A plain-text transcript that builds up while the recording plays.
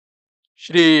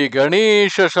Shri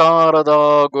Ganesha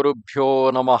Sharada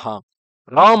Gurubhyo Namaha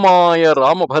Ramaya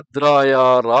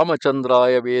Ramabhadraya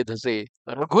Ramachandraya Vedhase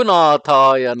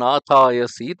Raghunathaya Nathaya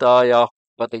Sitaya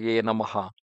Pataye Namaha.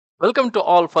 Welcome to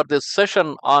all for this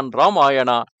session on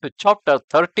Ramayana to chapter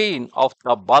 13 of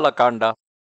the Bala Kanda.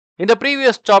 In the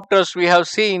previous chapters, we have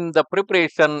seen the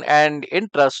preparation and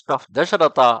interest of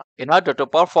Dasharatha in order to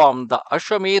perform the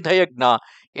Ashwamedha Yagna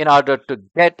in order to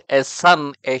get a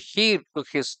son, a heir to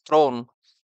his throne.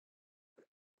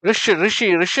 Rishi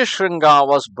Shringa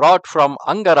was brought from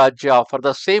Angarajya for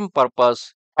the same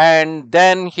purpose, and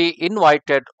then he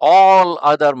invited all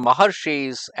other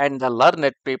Maharshis and the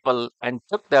learned people and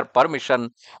took their permission.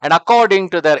 And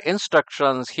according to their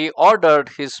instructions, he ordered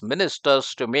his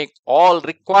ministers to make all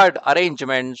required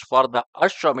arrangements for the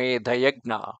Ashwamedha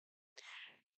Yagna.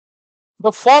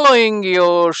 The following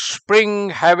year, spring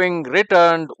having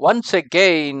returned once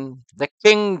again, the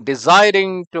king,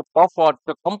 desiring to perform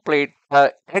to complete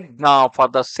the yajna for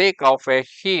the sake of a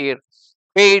heir,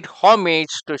 paid homage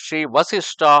to Sri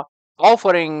Vasista,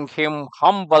 offering him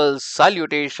humble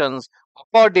salutations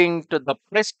according to the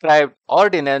prescribed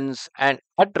ordinance, and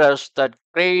addressed the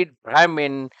great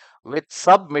Brahmin with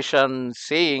submission,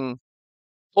 saying,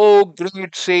 O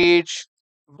great sage,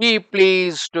 be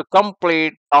pleased to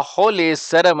complete the holy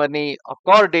ceremony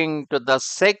according to the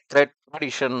sacred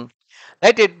tradition.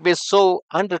 Let it be so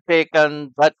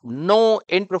undertaken that no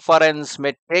interference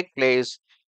may take place.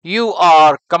 You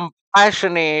are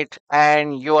compassionate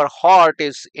and your heart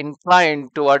is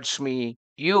inclined towards me.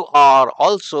 You are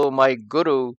also my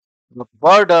Guru. The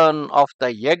burden of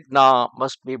the yajna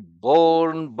must be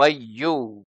borne by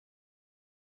you.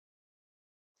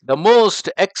 The most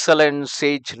excellent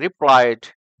sage replied,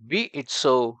 Be it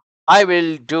so, I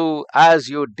will do as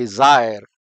you desire.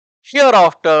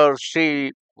 Hereafter,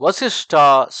 Sri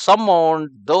Vasista summoned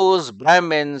those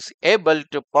Brahmins able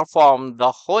to perform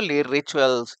the holy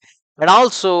rituals and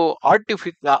also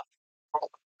artificers,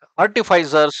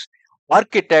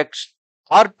 architects,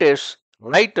 artists,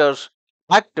 writers,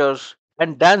 actors,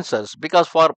 and dancers. Because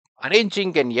for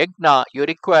arranging an yajna, you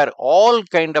require all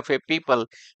kind of a people.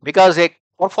 Because a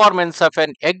performance of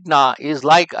an yajna is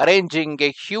like arranging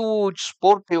a huge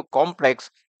sportive complex.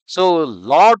 So,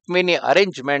 lot many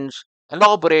arrangements,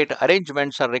 elaborate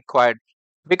arrangements are required.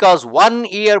 Because 1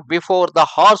 year before the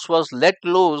horse was let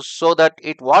loose so that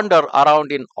it wander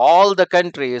around in all the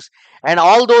countries, and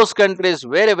all those countries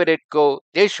wherever it go,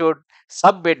 they should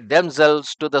submit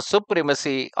themselves to the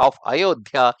supremacy of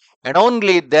Ayodhya, and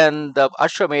only then the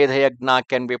Ashwamedha Yagna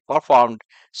can be performed.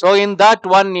 So in that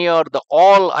 1 year, the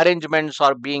all arrangements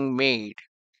are being made.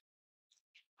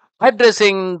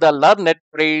 Addressing the learned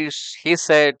priest, he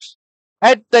said,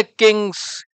 at the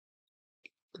king's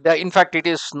in fact it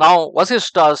is now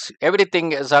Vasista's,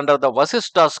 everything is under the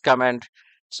Vasista's command.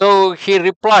 So he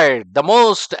replied, the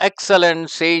most excellent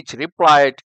sage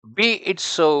replied, be it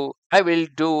so, I will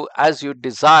do as you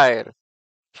desire.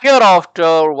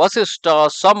 Hereafter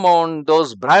Vasista summoned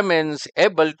those Brahmins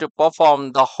able to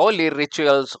perform the holy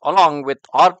rituals along with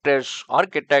artists,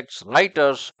 architects,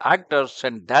 writers, actors,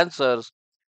 and dancers.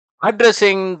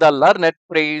 Addressing the learned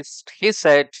priest, he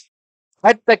said,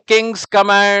 at the king's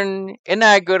command,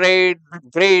 inaugurate the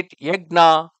great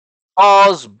yagna,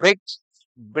 cause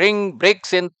bring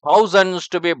bricks in thousands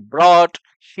to be brought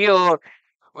here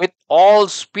with all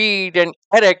speed, and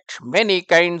erect many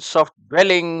kinds of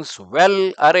dwellings,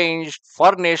 well arranged,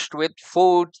 furnished with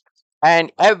food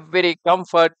and every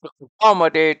comfort to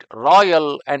accommodate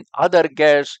royal and other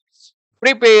guests.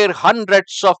 Prepare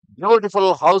hundreds of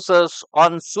beautiful houses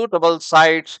on suitable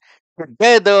sites,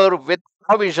 together with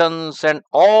provisions and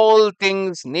all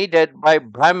things needed by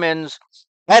Brahmins.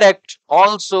 Erect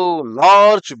also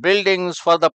large buildings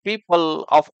for the people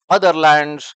of other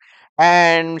lands,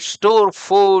 and store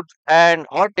food and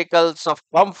articles of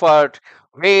comfort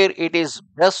where it is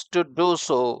best to do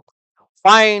so.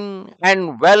 Fine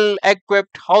and well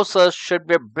equipped houses should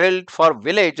be built for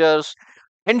villagers.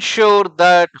 Ensure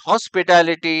that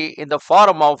hospitality in the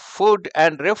form of food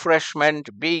and refreshment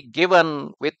be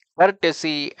given with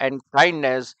courtesy and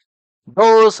kindness.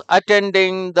 Those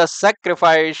attending the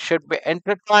sacrifice should be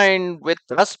entertained with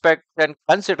respect and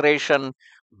consideration,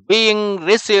 being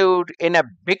received in a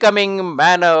becoming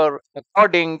manner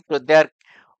according to their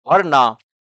varna.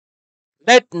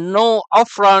 Let no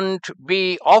affront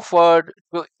be offered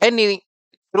to any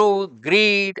through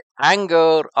greed,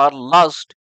 anger, or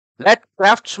lust. Let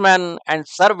craftsmen and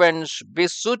servants be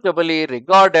suitably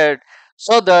regarded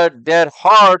so that their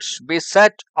hearts be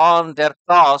set on their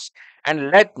task, and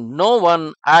let no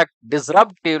one act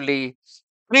disruptively.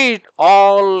 Treat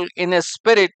all in a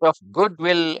spirit of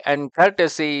goodwill and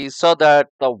courtesy so that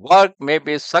the work may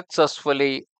be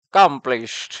successfully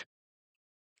accomplished.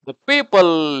 The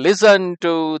people listened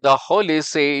to the holy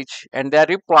sage and they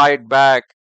replied back,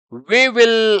 "We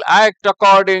will act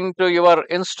according to your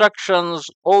instructions,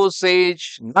 O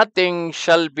sage, nothing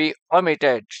shall be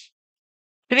omitted."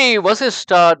 Sri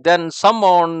Vasista then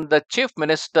summoned the chief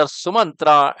minister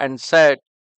Sumantra and said,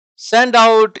 "Send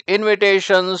out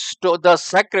invitations to the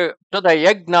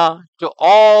yagna to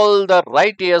all the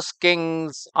righteous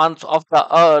kings of the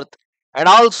earth, and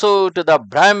also to the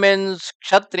Brahmins,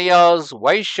 Kshatriyas,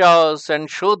 Vaishyas, and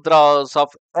Shudras of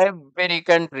every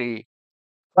country.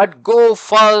 But go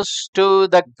first to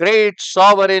the great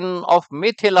sovereign of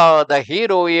Mithila, the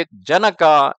heroic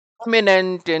Janaka,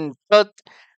 eminent in truth,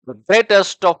 the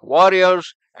greatest of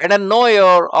warriors, and a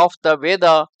knower of the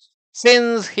Veda,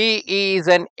 since he is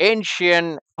an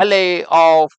ancient ally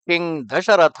of King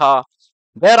Dasharatha.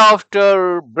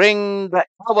 Thereafter bring the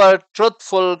ever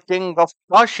truthful king of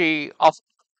Kashi of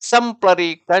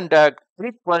exemplary conduct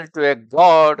equal to a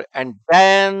god, and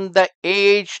then the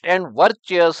aged and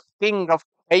virtuous king of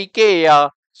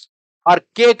Kaikeya or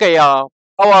Kekaya,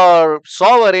 our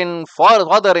sovereigns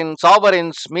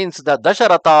means the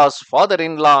Dasharatha's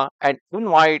father-in-law, and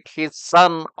invite his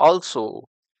son also.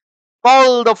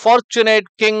 Call the fortunate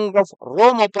king of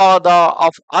Romapada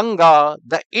of Anga,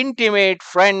 the intimate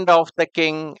friend of the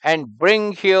king, and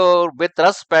bring here with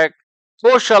respect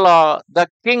Koshala, the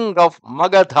king of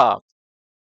Magadha.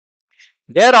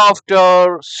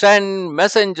 Thereafter send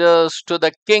messengers to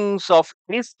the kings of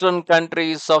eastern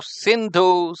countries of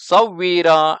Sindhu,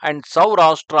 Savira, and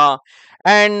Saurashtra,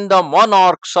 and the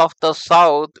monarchs of the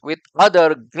south with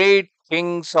other great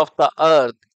kings of the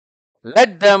earth.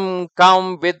 Let them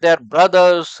come with their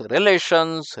brothers,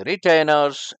 relations,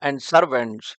 retainers, and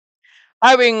servants.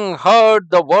 Having heard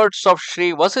the words of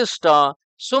Sri Vasista,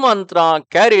 Sumantra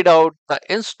carried out the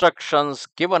instructions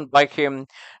given by him,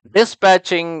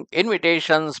 dispatching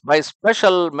invitations by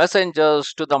special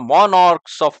messengers to the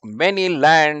monarchs of many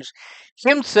lands,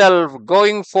 himself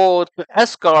going forth to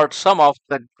escort some of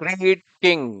the great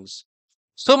kings.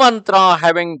 Sumantra,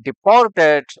 having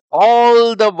deported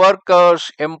all the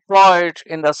workers employed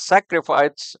in the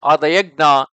sacrifice or the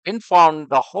yagna,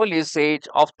 informed the holy sage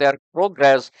of their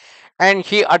progress, and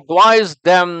he advised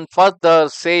them further,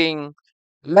 saying,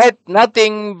 "Let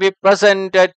nothing be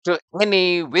presented to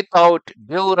any without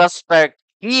due respect,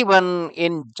 even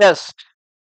in jest.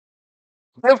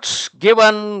 Gifts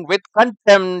given with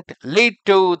contempt lead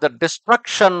to the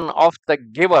destruction of the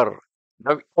giver."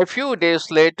 Now, a few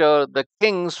days later, the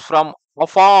kings from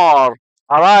afar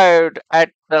arrived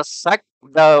at the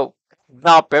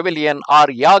pavilion or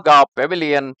Yaga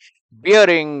pavilion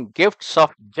bearing gifts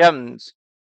of gems.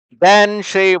 Then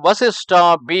Sri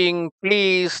Vasista, being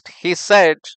pleased, he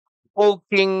said, "O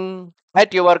king,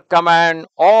 at your command,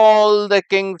 all the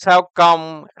kings have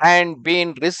come and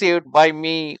been received by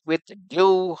me with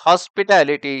due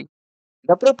hospitality.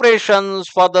 The preparations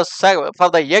for for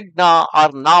the yagna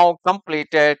are now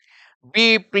completed.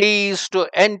 Be pleased to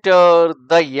enter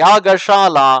the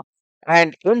Yagashala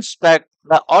and inspect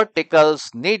the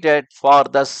articles needed for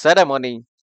the ceremony.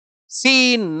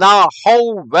 See now how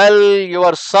well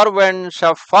your servants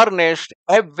have furnished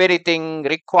everything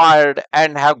required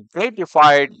and have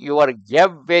gratified your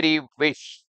every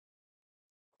wish."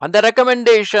 On the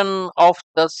recommendation of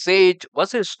the sage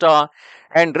Vasista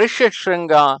and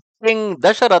Rishishringa, King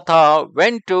Dasharatha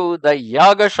went to the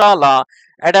Yagashala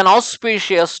at an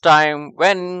auspicious time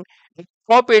when a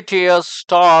propitious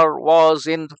star was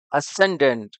in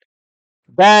ascendant.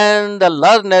 Then the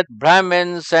learned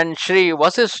Brahmins and Sri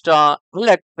Vasista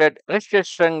elected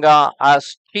Rishishringa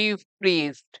as chief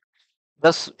priest. The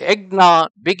yagna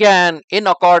began in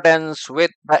accordance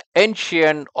with the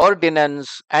ancient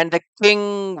ordinance, and the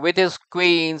king with his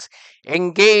queens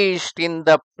engaged in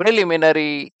the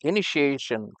preliminary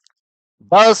initiation.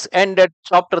 Thus ended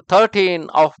chapter 13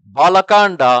 of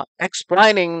Balakanda,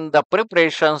 explaining the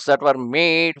preparations that were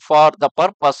made for the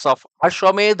purpose of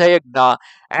Ashwamedha Yagna,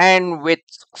 and with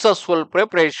successful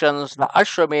preparations, the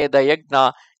Ashwamedha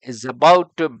Yagna is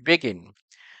about to begin.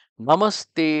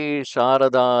 Namaste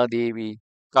Sharada Devi,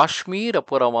 Kashmir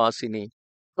Puravasini,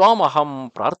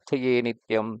 Twamaham Prarthaye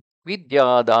Nityam,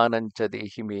 Vidya Danancha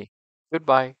Dehime.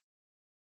 Goodbye.